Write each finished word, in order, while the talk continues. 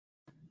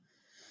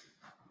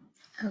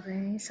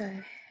Okay, so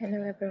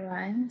hello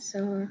everyone.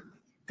 So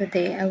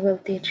today I will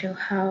teach you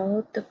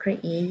how to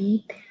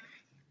create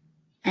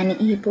an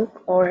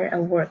ebook or a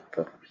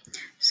workbook.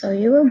 So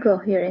you will go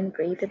here and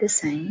create a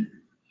design,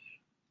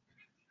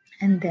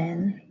 and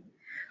then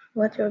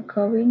what you're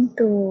going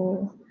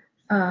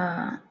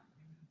uh,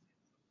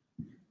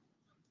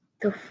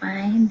 to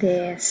find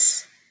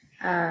is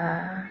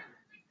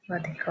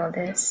what they call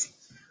this,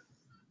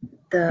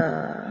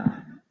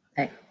 the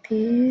like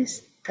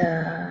this,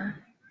 the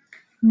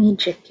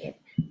media kit.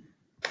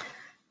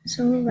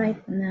 So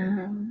right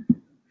now,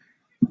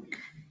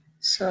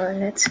 so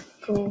let's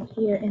go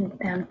here in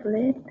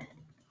template.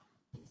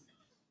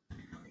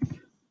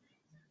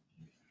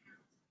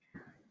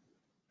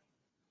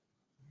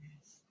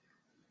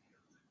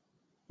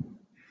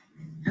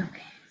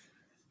 Okay,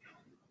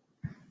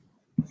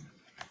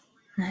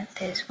 not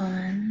this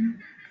one.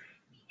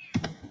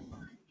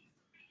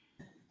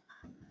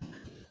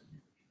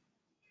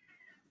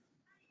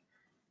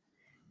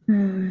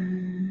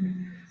 Hmm.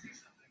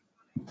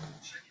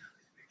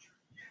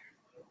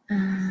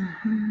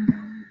 Uh-huh.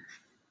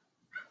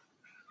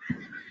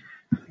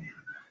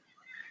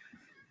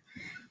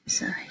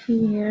 So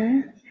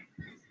here,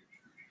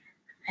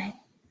 I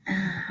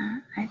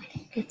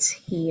think it's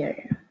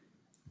here.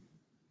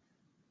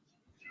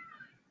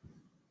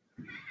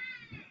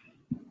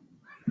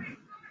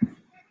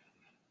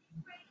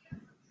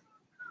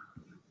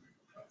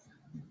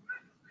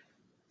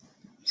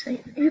 So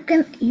you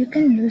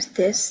can use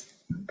this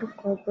book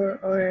cover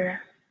or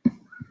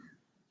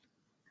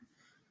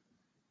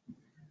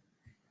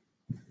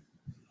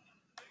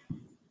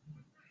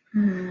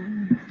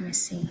let me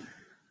see.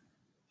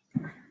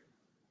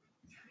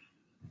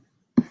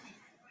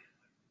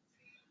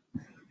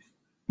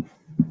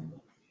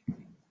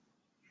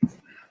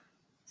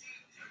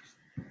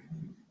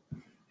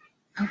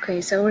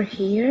 Okay, so we're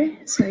here.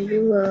 So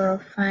you will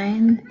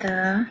find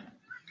the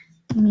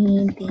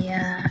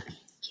media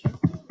kit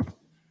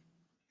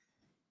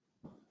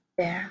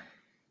there.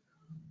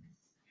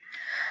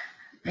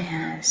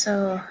 Yeah.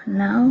 So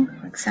now,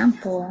 for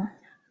example,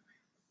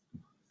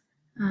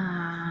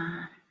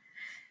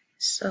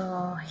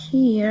 so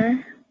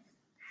here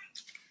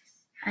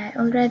I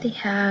already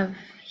have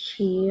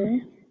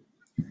here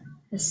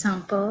a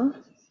sample.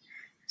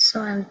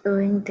 So I'm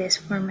doing this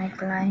for my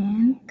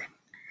client.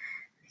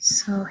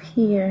 So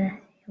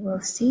here you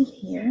will see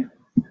here.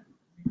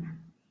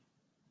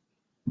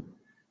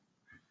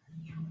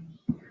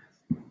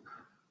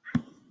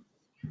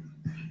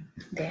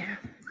 There.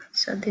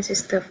 So this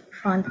is the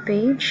front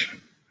page.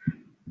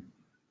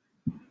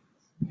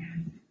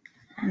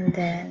 And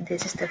then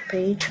this is the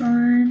page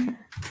 1,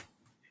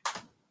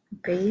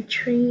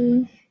 page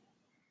 3,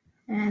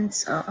 and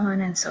so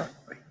on and so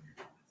forth.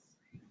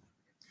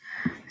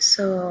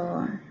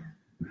 So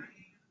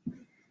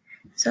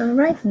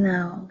right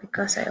now,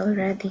 because I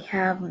already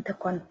have the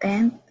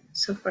content,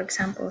 so for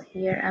example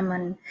here I'm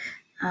on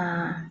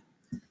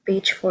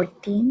page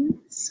 14.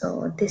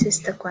 So this is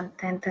the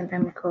content that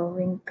I'm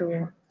going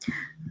to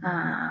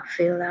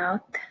fill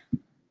out.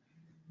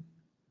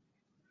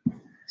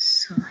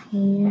 So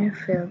here,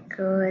 feel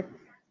good.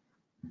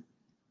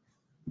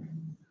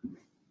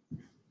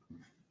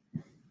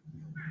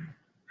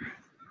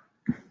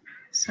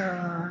 So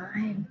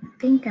I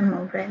think I'm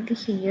already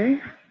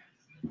here.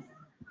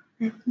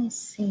 Let me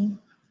see.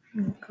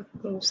 I could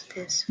close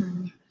this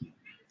one.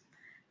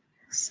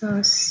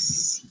 So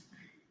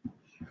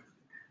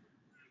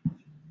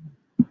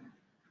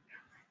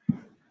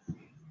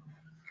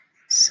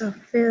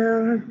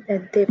feel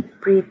the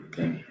deep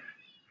breathing.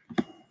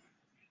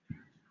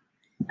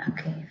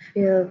 Okay,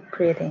 feel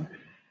breathing.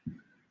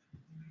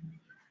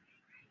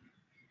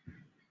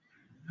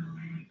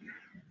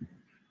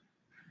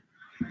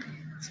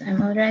 So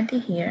I'm already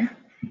here.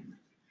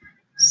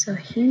 So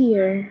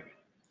here,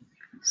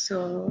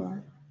 so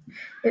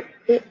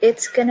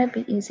it's gonna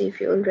be easy if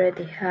you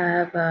already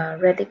have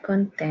ready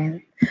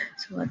content.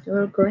 So what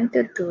you're going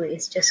to do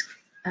is just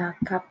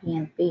copy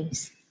and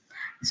paste.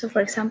 So for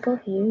example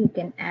here you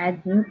can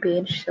add new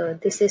page. So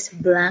this is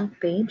blank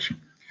page,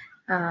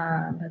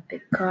 but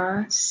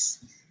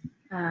because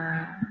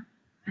I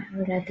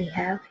already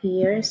have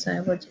here, so I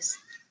will just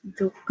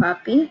do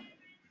copy.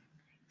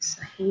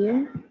 So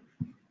here,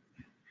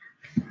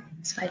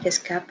 so I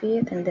just copy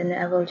it and then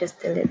I will just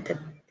delete the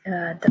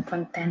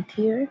content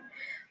here.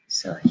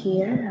 So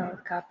here I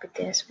will copy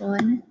this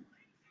one,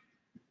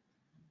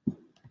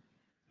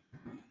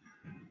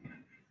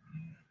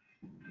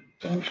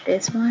 change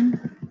this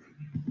one,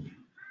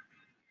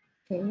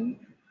 okay,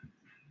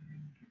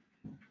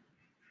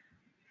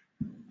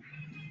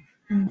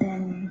 and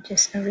then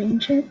just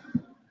arrange it,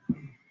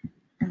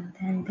 and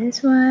then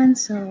this one,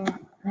 so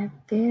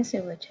like this,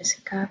 I will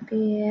just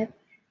copy it,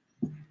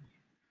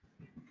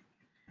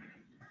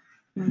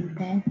 and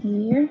then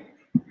here,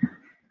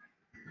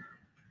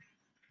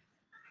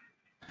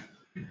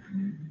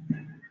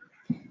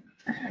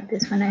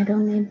 this one I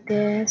don't need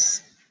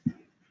this.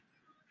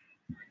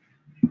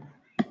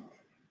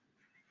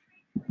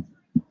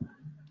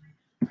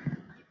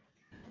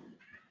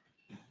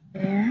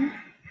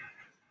 There.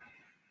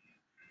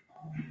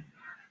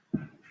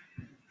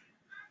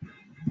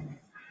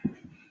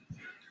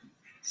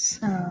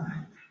 So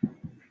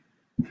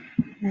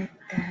like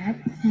that,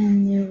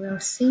 and you will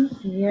see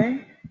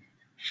here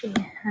she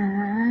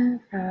have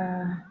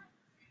a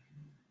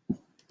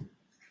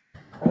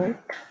code.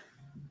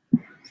 So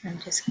I'll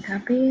just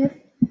copy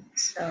it.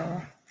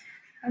 So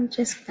I'll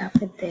just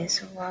copy this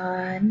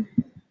one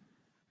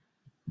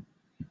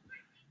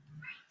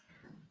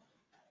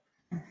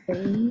and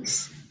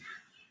paste.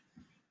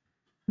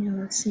 You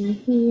will see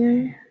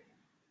here.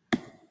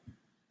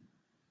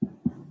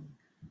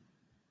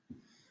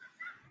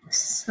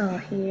 So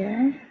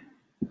here,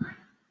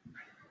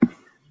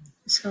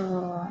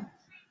 so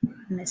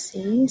let me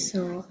see.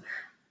 So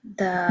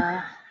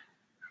the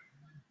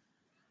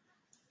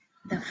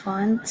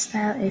font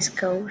style is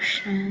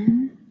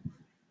Gaussian.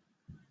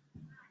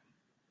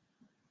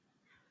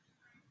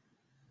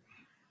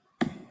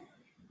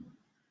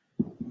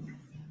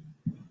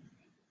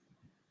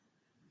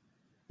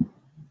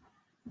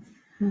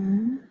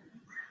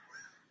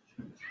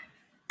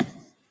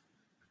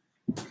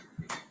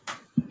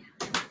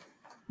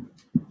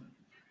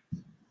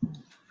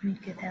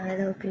 Make it a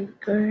little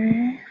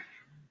bigger.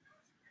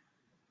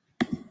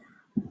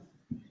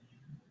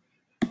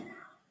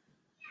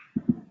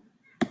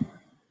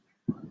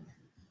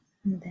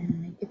 And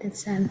then make it a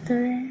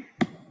center.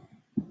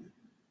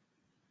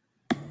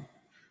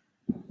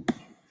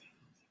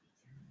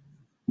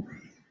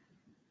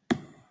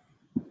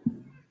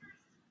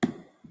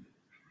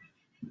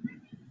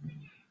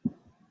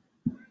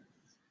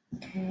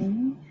 Okay,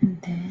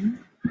 and then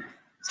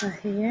so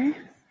here,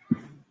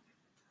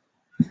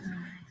 like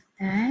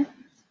that.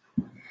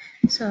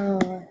 So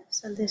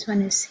this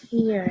one is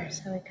here.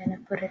 So we're gonna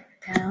put it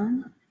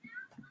down.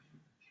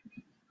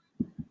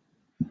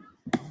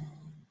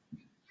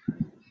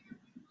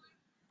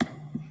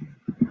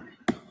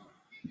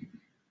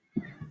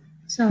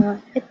 So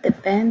it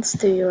depends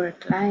to your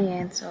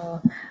client.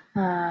 So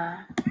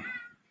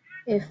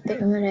if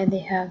they already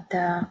have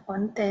the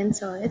content,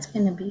 so it's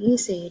gonna be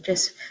easy.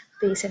 Just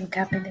paste and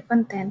copy the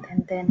content,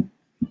 and then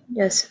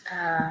just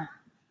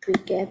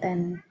tweak it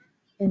and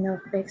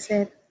fix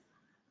it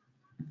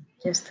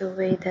just the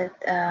way that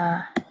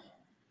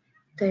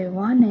they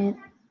want it.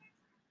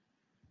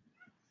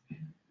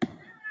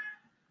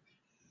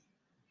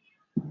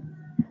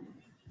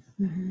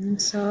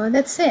 So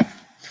that's it.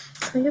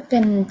 So you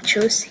can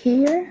choose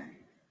here.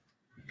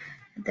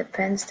 It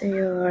depends to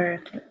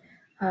your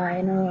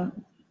the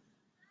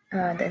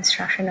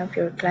instruction of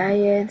your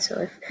client.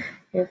 So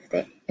if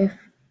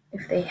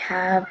they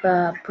have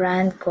a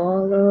brand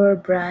color,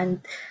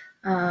 brand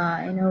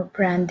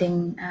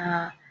branding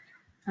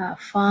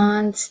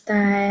font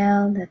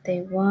style that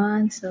they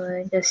want,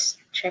 so just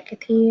check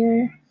it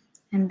here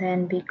and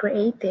then be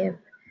creative.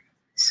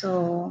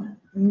 So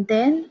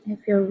then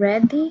if you're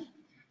ready,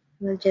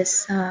 we'll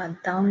just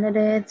download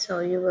it, so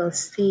you will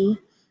see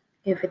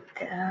if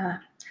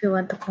you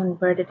want to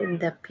convert it in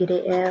the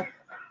PDF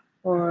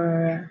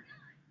or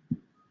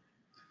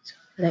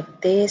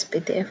like this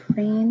PDF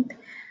print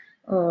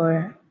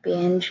or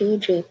PNG,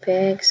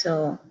 JPEG.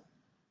 So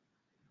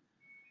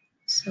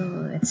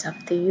it's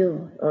up to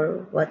you,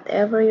 or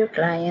whatever your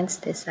clients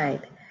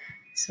decide.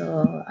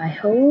 So I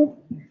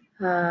hope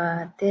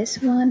this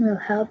one will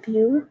help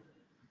you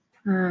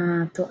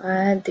to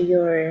add to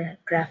your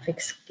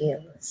graphic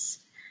skills.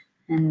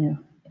 And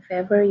if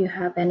ever you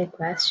have any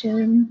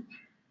question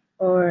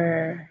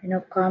or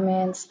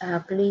comments,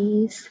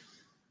 please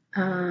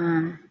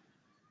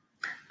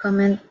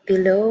comment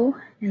below.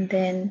 And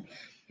then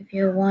if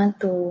you want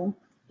to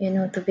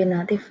to be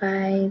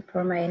notified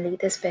for my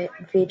latest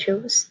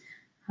videos,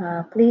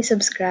 please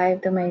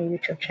subscribe to my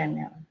YouTube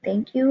channel.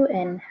 Thank you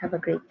and have a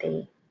great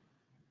day.